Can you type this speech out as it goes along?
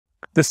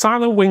The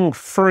Silent Wing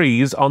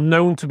 3s are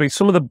known to be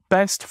some of the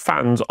best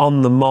fans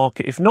on the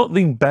market, if not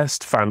the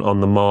best fan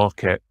on the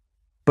market.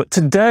 But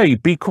today,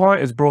 Be Quiet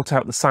has brought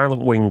out the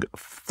Silent Wing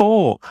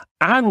 4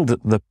 and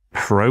the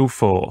Pro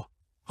 4.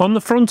 On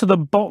the front of the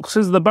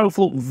boxes, they both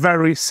look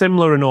very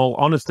similar in all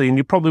honesty, and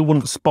you probably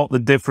wouldn't spot the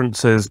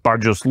differences by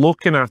just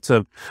looking at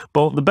them.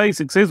 But the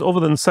basics is, other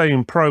than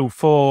saying Pro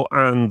 4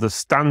 and the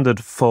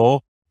standard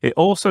 4, it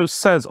also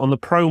says on the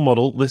Pro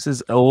model, this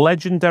is a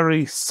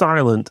legendary,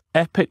 silent,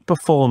 epic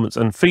performance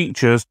and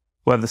features,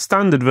 where the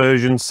standard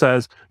version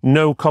says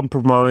no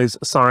compromise,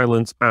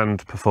 silence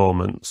and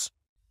performance.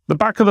 The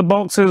back of the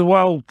boxes,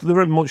 well,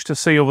 there isn't much to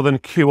see other than a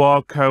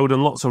QR code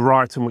and lots of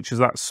writing, which is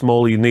that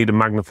small you need a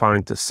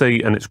magnifying to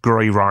see, and it's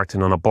grey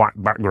writing on a black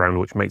background,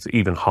 which makes it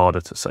even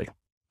harder to see.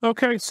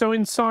 Okay, so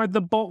inside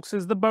the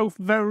boxes, they're both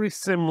very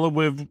similar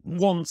with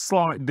one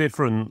slight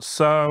difference.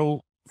 So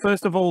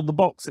first of all, the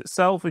box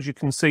itself, as you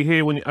can see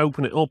here, when you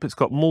open it up, it's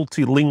got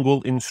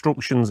multilingual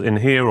instructions in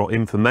here, or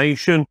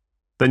information.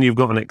 Then you've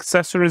got an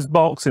accessories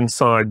box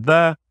inside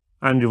there,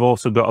 and you've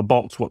also got a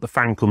box what the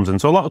fan comes in.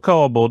 So a lot of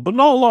cardboard, but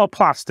not a lot of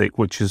plastic,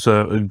 which is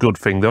a good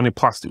thing. The only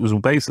plastic was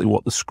basically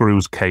what the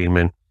screws came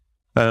in.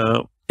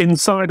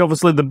 Inside,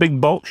 obviously, the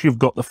big box, you've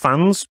got the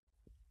fans.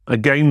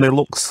 Again, they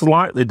look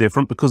slightly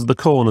different because the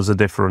corners are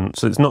different.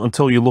 So it's not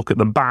until you look at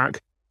the back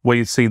where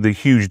you see the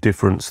huge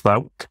difference,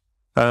 though.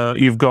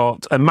 You've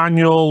got a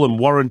manual and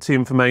warranty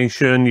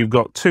information. You've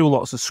got two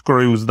lots of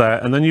screws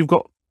there, and then you've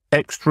got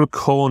extra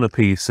corner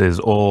pieces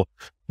or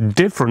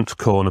different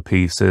corner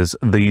pieces.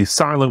 The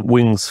Silent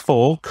Wings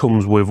 4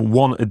 comes with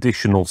one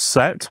additional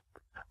set,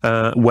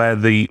 where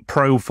the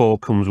Pro 4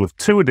 comes with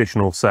two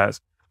additional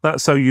sets.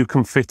 That's so you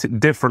can fit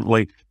it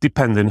differently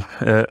depending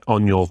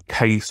on your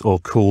case or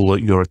cooler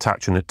you're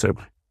attaching it to.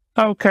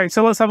 Okay,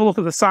 so let's have a look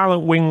at the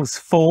Silent Wings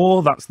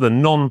 4. That's the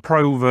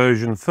non-Pro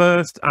version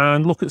first,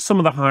 and look at some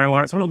of the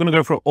highlights. I'm not going to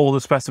go through all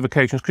the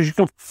specifications because you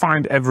can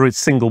find every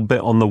single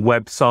bit on the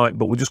website,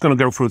 but we're just going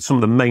to go through some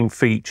of the main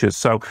features.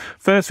 So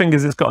first thing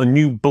is it's got a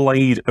new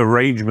blade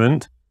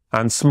arrangement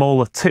and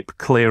smaller tip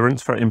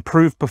clearance for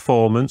improved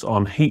performance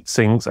on heat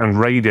sinks and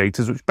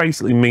radiators, which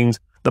basically means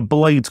the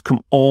blades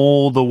come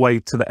all the way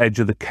to the edge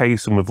of the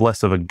casing with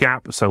less of a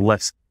gap, so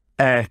less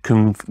air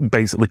can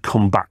basically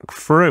come back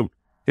through.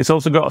 It's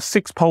also got a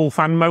 6-pole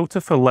fan motor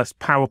for less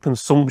power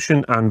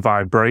consumption and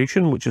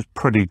vibration, which is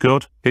pretty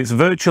good. It's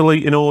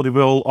virtually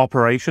inaudible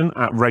operation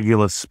at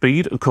regular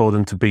speed,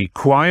 according to Be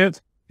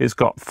Quiet. It's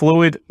got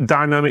fluid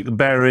dynamic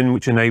bearing,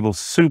 which enables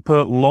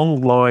super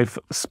long life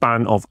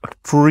span of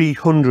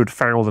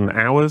 300,000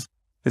 hours.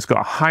 It's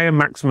got a higher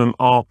maximum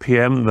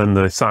RPM than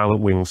the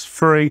Silent Wings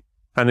 3,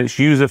 and it's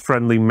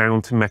user-friendly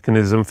mounting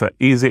mechanism for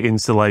easy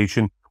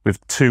installation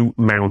with 2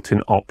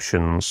 mounting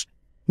options.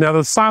 Now,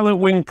 the Silent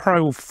Wing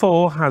Pro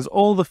 4 has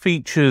all the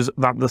features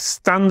that the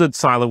standard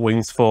Silent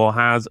Wings 4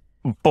 has,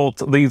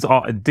 but these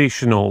are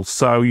additional.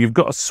 So you've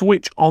got a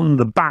switch on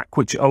the back,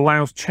 which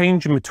allows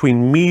changing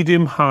between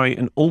medium, high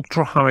and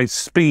ultra high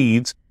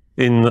speeds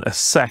in a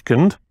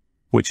second,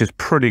 which is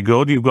pretty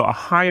good. You've got a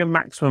higher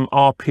maximum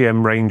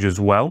RPM range as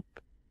well.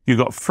 You've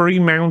got 3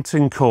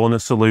 mounting corner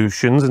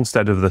solutions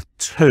instead of the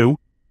 2.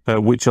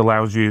 Which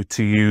allows you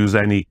to use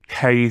any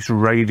case,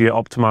 radio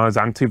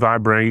optimized,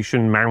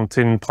 anti-vibration,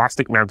 mounting,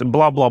 plastic mounting,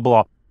 blah, blah,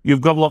 blah.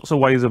 You've got lots of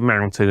ways of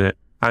mounting it.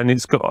 And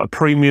it's got a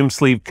premium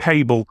sleeve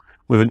cable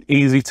with an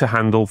easy to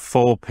handle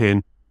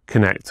 4-pin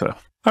connector.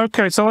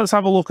 Okay, so let's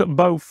have a look at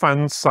both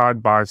fans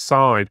side by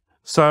side.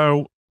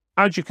 So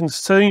as you can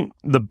see,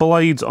 the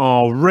blades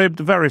are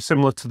ribbed, very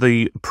similar to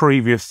the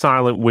previous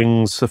Silent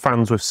Wings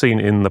fans we've seen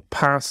in the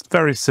past.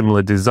 Very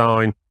similar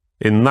design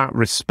in that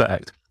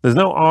respect. There's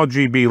no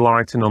RGB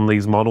lighting on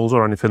these models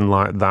or anything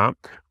like that.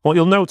 What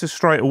you'll notice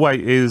straight away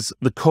is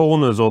the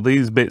corners, or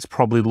these bits,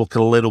 probably look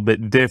a little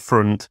bit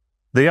different.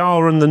 They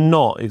are and they're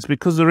not. It's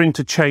because they're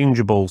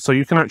interchangeable. So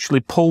you can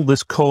actually pull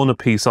this corner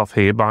piece off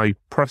here by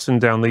pressing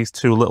down these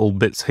 2 little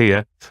bits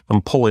here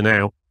and pulling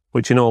out,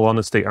 which in all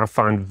honesty, I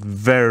find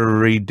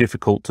very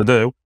difficult to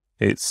do.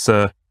 It's,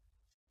 to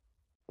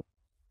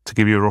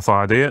give you a rough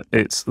idea,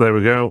 there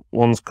we go,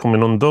 one's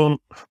coming undone.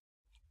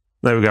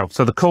 There we go.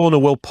 So the corner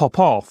will pop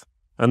off.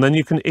 And then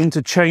you can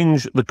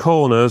interchange the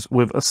corners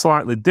with a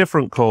slightly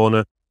different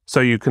corner,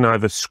 so you can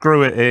either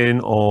screw it in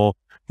or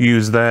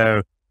use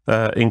their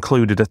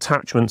included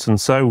attachments and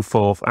so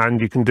forth.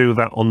 And you can do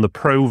that on the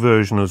Pro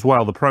version as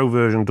well. The Pro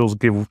version does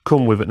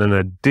come with an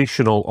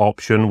additional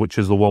option, which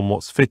is the one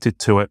what's fitted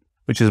to it,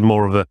 which is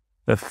more of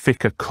a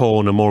thicker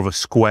corner, more of a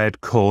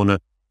squared corner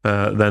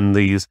than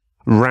these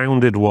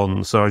rounded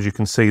ones. So as you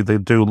can see, they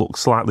do look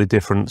slightly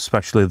different,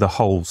 especially the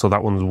hole. So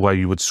that one's where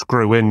you would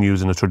screw in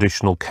using a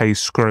traditional case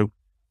screw,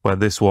 where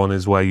this one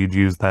is where you'd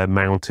use their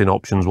mounting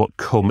options what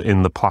come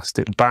in the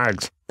plastic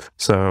bags.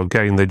 So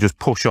again, they just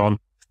push on.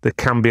 They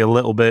can be a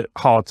little bit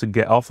hard to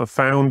get off, I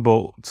found,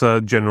 but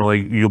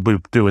generally you'll be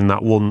doing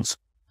that once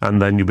and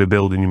then you'll be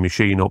building your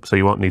machine up, so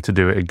you won't need to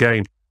do it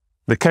again.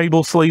 The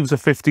cable sleeves are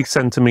 50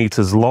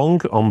 centimeters long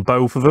on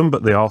both of them,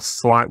 but they are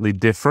slightly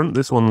different.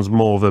 This one's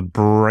more of a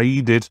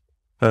braided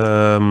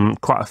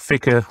quite a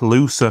thicker,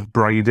 looser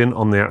braiding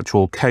on the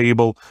actual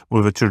cable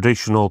with a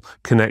traditional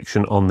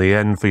connection on the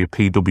end for your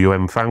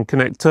PWM fan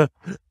connector,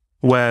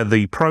 where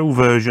the Pro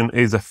version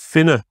is a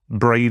thinner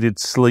braided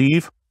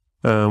sleeve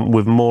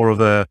with more of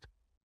a,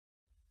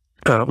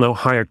 I don't know,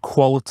 higher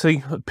quality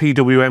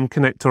PWM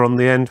connector on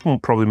the end.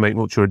 Won't probably make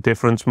much of a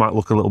difference, might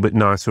look a little bit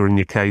nicer in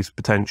your case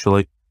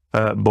potentially,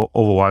 but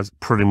otherwise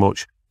pretty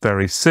much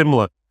very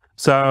similar.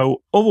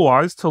 So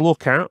otherwise, to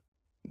look at,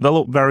 they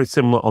look very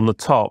similar on the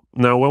top.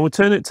 Now, when we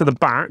turn it to the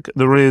back,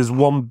 there is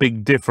one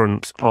big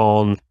difference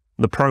on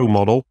the Pro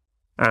model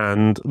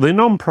and the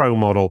non-Pro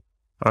model.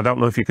 I don't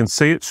know if you can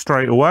see it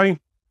straight away,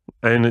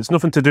 and it's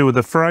nothing to do with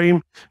the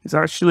frame. It's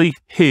actually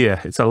here.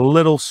 It's a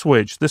little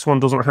switch. This one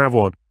doesn't have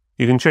one.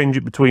 You can change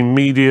it between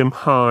medium,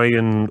 high,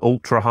 and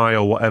ultra high,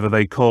 or whatever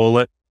they call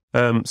it,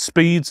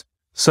 speeds,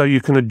 so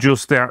you can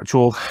adjust the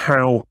actual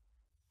how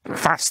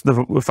fast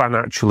the fan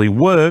actually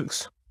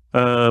works,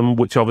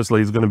 which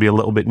obviously is going to be a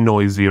little bit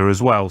noisier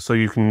as well, so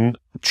you can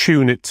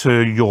tune it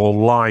to your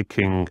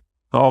liking.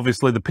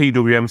 Obviously the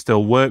PWM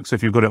still works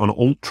if you've got it on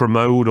ultra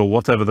mode or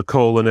whatever they're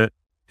calling it.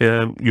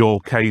 Your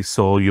case,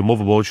 or your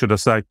motherboard should I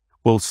say,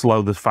 will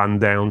slow the fan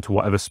down to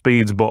whatever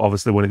speeds, but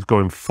obviously when it's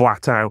going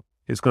flat out,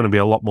 it's going to be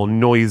a lot more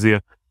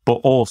noisier, but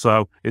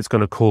also it's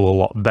going to cool a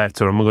lot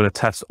better, and we're going to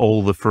test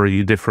all the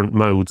 3 different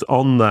modes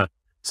on there.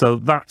 So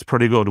that's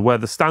pretty good, where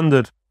the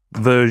standard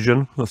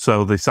version,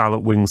 so the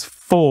Silent Wings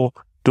 4,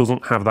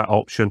 doesn't have that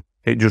option.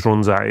 It just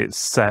runs at its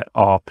set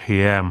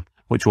RPM,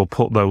 which will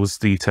put those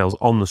details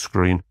on the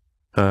screen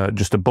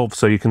just above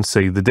so you can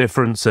see the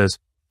differences.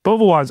 But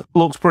otherwise,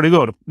 looks pretty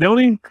good. The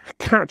only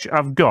catch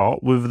I've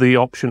got with the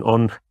option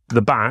on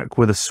the back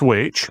with a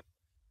switch,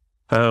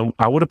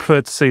 I would have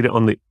preferred to see it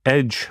on the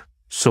edge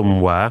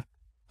somewhere.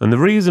 And the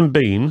reason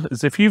being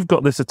is if you've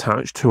got this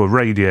attached to a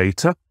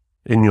radiator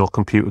in your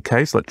computer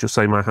case, let's just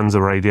say my hand's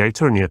a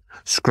radiator, and you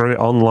screw it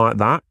on like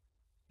that,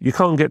 you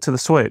can't get to the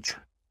switch.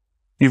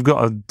 You've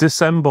got to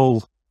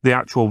disassemble the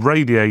actual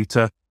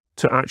radiator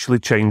to actually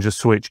change the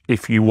switch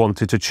if you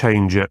wanted to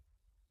change it.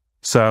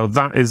 So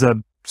that is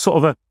a sort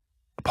of a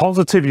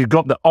positive. You've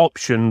got the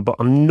option, but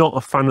I'm not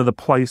a fan of the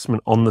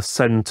placement on the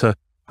center.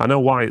 I know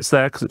why it's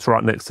there, because it's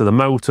right next to the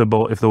motor,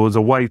 but if there was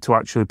a way to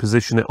actually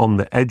position it on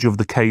the edge of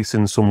the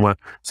casing somewhere,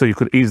 so you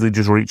could easily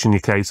just reach in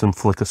your case and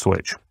flick a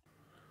switch.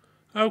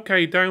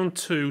 Okay, down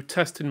to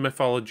testing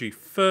methodology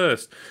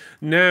first.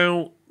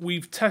 Now,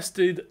 we've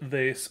tested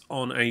this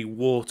on a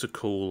water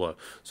cooler.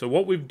 So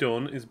what we've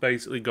done is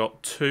basically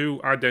got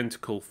 2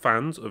 identical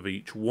fans of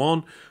each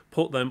one,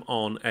 put them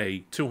on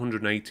a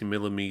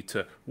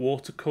 280mm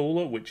water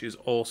cooler, which is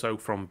also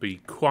from Be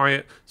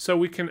Quiet, so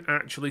we can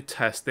actually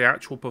test the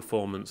actual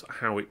performance,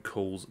 how it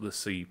cools the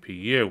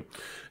CPU.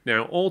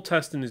 Now, all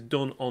testing is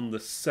done on the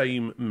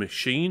same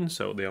machine,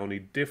 so the only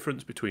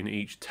difference between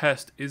each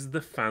test is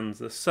the fans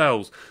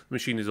themselves. The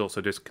machine is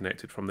also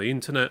disconnected from the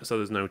internet, so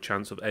there's no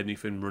chance of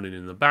anything running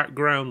in the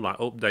background, like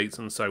updates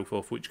and so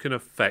forth, which can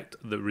affect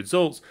the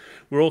results.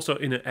 We're also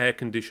in an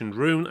air-conditioned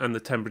room, and the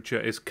temperature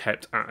is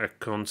kept at a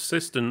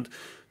consistent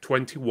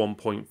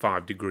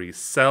 21.5 degrees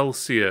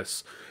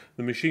Celsius.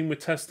 The machine we're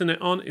testing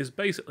it on is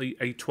basically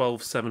a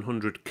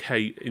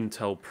 12700K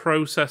Intel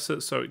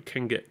processor, so it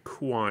can get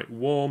quite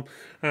warm,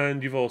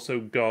 and you've also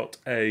got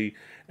a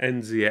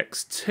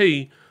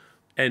NZXT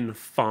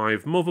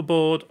N5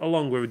 motherboard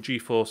along with a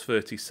GeForce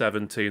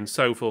 3070 and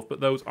so forth, but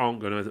those aren't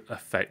going to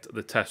affect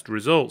the test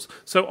results.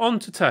 So on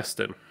to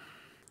testing.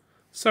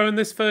 So in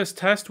this first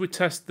test, we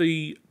test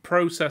the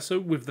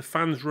processor with the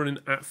fans running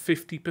at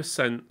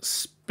 50%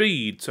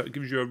 speed, so it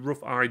gives you a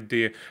rough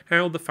idea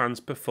how the fans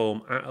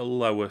perform at a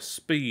lower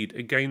speed.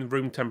 Again, the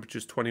room temperature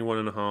is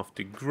 21.5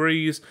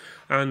 degrees,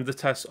 and the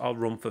tests are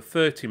run for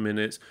 30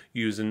 minutes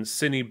using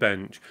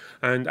Cinebench.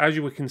 And as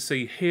you can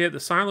see here, the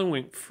Silent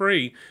Wing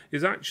 3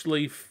 is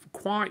actually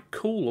quite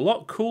cool, a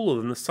lot cooler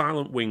than the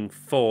Silent Wing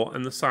 4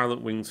 and the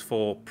Silent Wings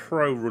 4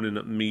 Pro running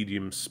at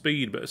medium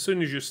speed. But as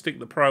soon as you stick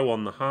the Pro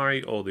on the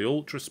high or the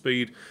ultra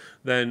speed,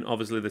 then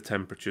obviously the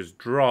temperatures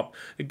drop.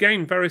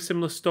 Again, very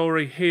similar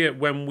story here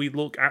when we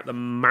look at the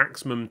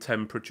maximum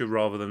temperature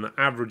rather than the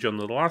average on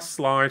the last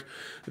slide.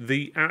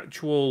 The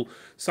actual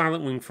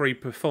Silent Wing 3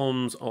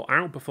 performs or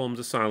outperforms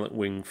the Silent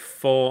Wing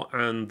 4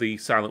 and the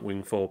Silent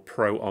Wing 4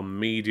 Pro on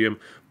medium,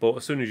 but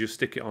as soon as you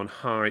stick it on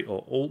high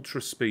or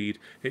ultra speed,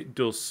 it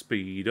does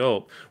speed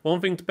up.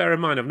 One thing to bear in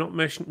mind, I've not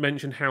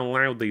mentioned how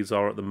loud these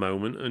are at the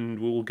moment, and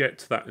we'll get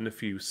to that in a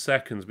few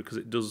seconds because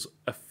it does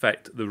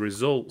affect the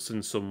results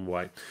in some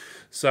way.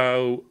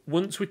 So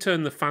once we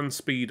turn the fan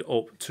speed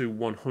up to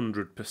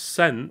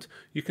 100%,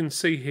 you can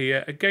see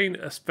here, again,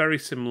 a very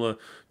similar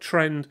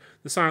trend.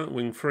 The Silent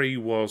Wing 3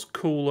 was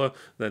cooler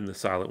than the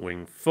Silent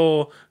Wing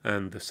 4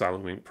 and the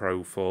Silent Wing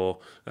Pro 4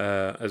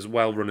 as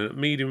well, running at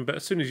medium, but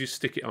as soon as you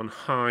stick it on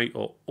high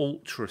or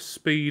ultra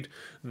speed,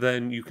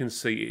 then you can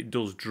see it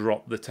does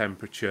drop the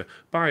temperature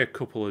by a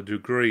couple of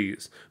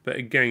degrees. But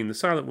again, the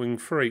Silent Wing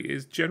 3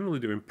 is generally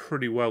doing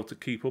pretty well to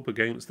keep up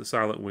against the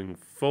Silent Wing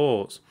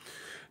 4s.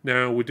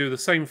 Now we do the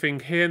same thing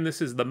here, and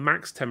this is the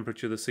max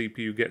temperature the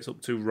CPU gets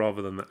up to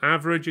rather than the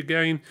average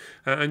again.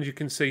 And you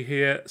can see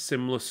here,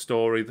 similar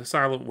story. The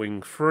Silent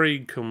Wing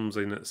 3 comes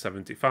in at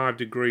 75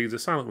 degrees, the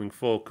Silent Wing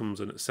 4 comes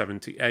in at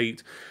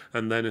 78,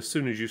 and then as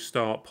soon as you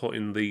start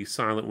putting the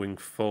Silent Wing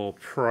 4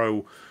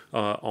 Pro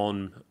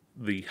on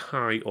the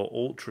high or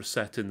ultra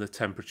setting, the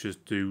temperatures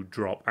do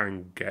drop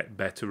and get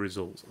better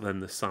results than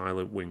the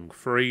Silent Wing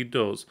 3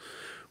 does,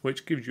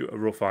 which gives you a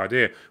rough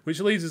idea. Which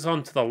leads us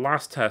on to the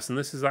last test, and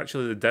this is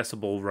actually the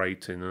decibel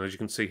rating. And as you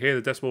can see here,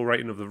 the decibel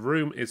rating of the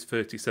room is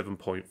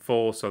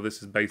 37.4, so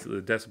this is basically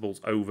the decibels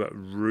over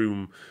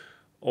room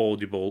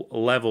audible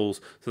levels.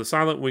 So the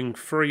Silent Wing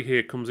 3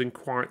 here comes in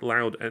quite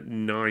loud at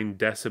 9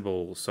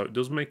 decibels, so it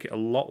does make it a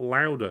lot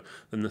louder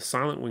than the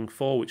Silent Wing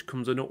 4, which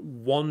comes in at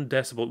 1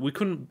 decibel. We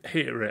couldn't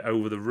hear it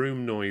over the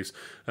room noise.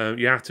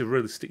 You have to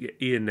really stick your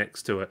ear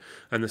next to it.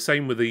 And the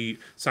same with the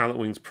Silent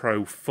Wings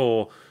Pro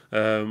 4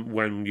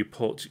 when you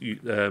put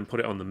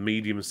it on the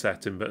medium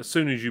setting, but as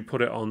soon as you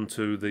put it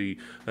onto the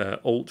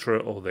ultra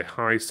or the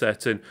high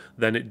setting,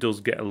 then it does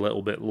get a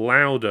little bit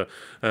louder.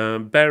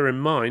 Bear in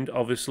mind,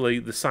 obviously,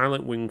 the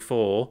Silent Wing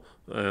 4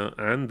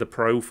 and the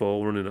Pro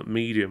 4 running at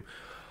medium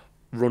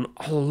run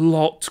a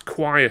lot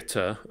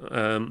quieter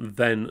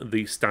than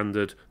the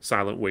standard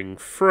Silent Wing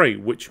 3,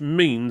 which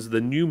means the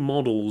new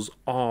models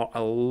are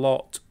a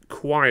lot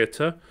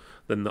quieter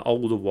than the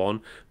older one,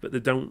 but they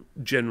don't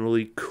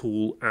generally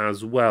cool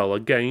as well.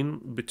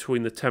 Again,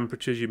 between the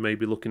temperatures, you may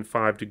be looking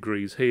 5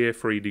 degrees here,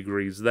 3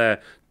 degrees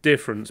there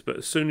difference, but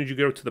as soon as you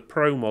go to the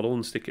Pro model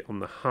and stick it on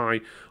the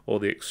high or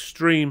the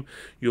extreme,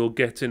 you're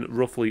getting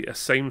roughly a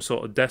same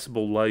sort of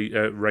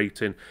decibel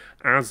rating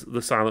as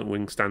the Silent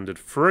Wing Standard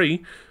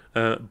 3,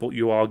 but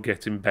you are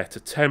getting better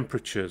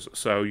temperatures.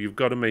 So you've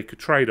got to make a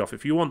trade-off.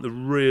 If you want the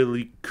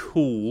really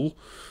cool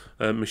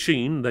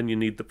machine, then you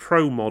need the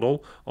Pro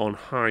model on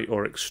high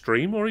or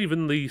extreme, or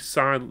even the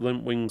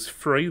Silent Wings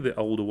 3, the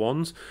older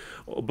ones.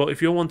 But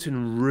if you're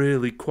wanting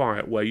really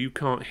quiet where you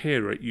can't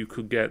hear it, you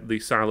could get the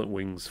Silent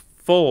Wings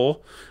 4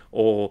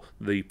 or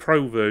the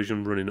Pro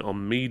version running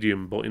on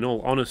medium. But in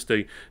all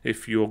honesty,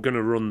 if you're going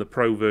to run the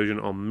Pro version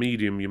on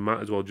medium, you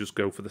might as well just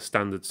go for the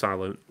standard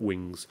Silent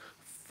Wings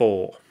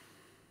 4.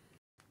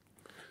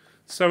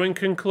 So in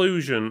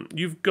conclusion,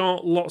 you've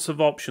got lots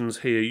of options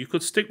here. You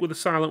could stick with the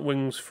Silent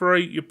Wings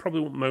 3. You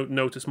probably won't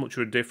notice much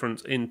of a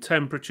difference in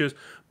temperatures,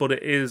 but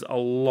it is a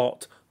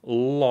lot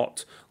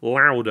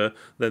louder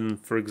than,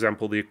 for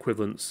example, the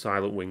equivalent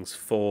Silent Wings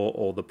 4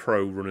 or the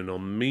Pro running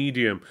on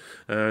medium.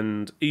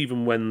 And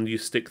even when you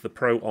stick the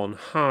Pro on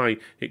high,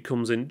 it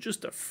comes in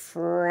just a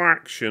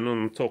fraction,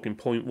 I'm talking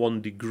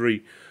 0.1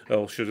 degree,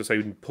 or should I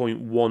say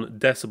 0.1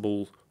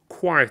 decibel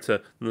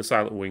quieter than the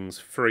Silent Wings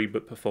 3,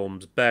 but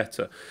performs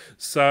better.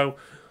 So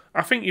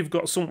I think you've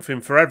got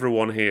something for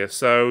everyone here.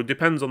 So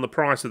depends on the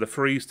price of the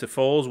 3s to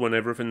 4s when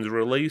everything's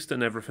released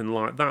and everything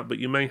like that, but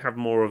you may have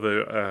more of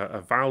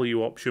a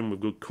value option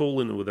with good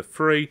cooling with a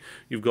 3.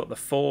 You've got the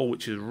 4,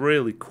 which is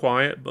really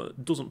quiet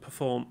but doesn't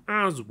perform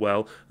as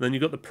well, and then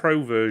you've got the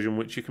Pro version,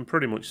 which you can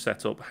pretty much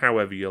set up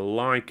however you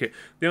like it.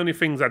 The only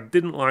things I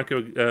didn't like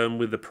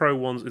with the Pro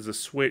ones is the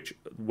switch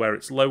where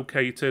it's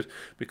located,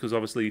 because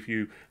obviously if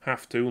you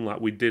have to,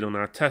 like we did on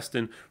our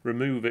testing,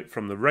 remove it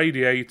from the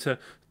radiator,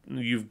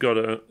 you've got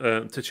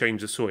to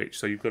change the switch.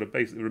 So you've got to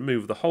basically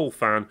remove the whole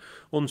fan,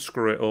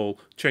 unscrew it all,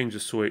 change the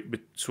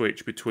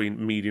switch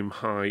between medium,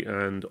 high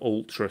and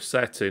ultra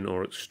setting,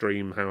 or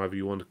extreme, however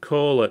you want to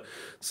call it.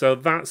 So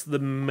that's the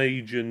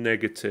major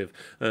negative.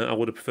 I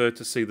would have preferred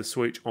to see the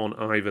switch on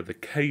either the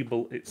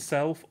cable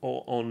itself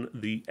or on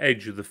the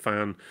edge of the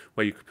fan,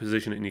 where you could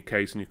position it in your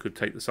case and you could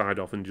take the side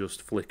off and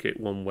just flick it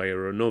one way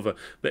or another.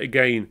 But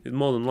again,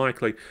 more than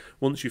likely,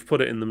 once you've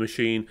put it in the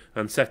machine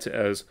and set it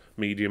as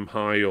medium,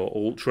 high or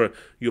ultra,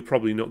 you're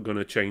probably not going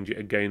to change it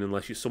again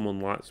unless you're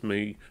someone like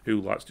me who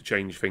likes to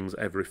change things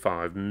every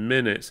 5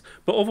 minutes.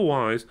 But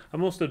otherwise, I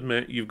must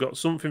admit, you've got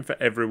something for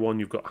everyone.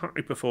 You've got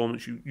high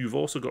performance, you've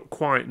also got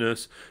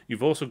quietness,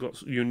 you've also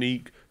got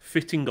unique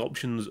fitting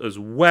options as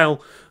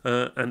well,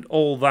 and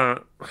all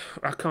that.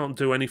 I can't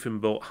do anything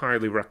but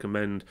highly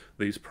recommend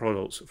these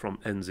products from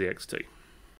NZXT.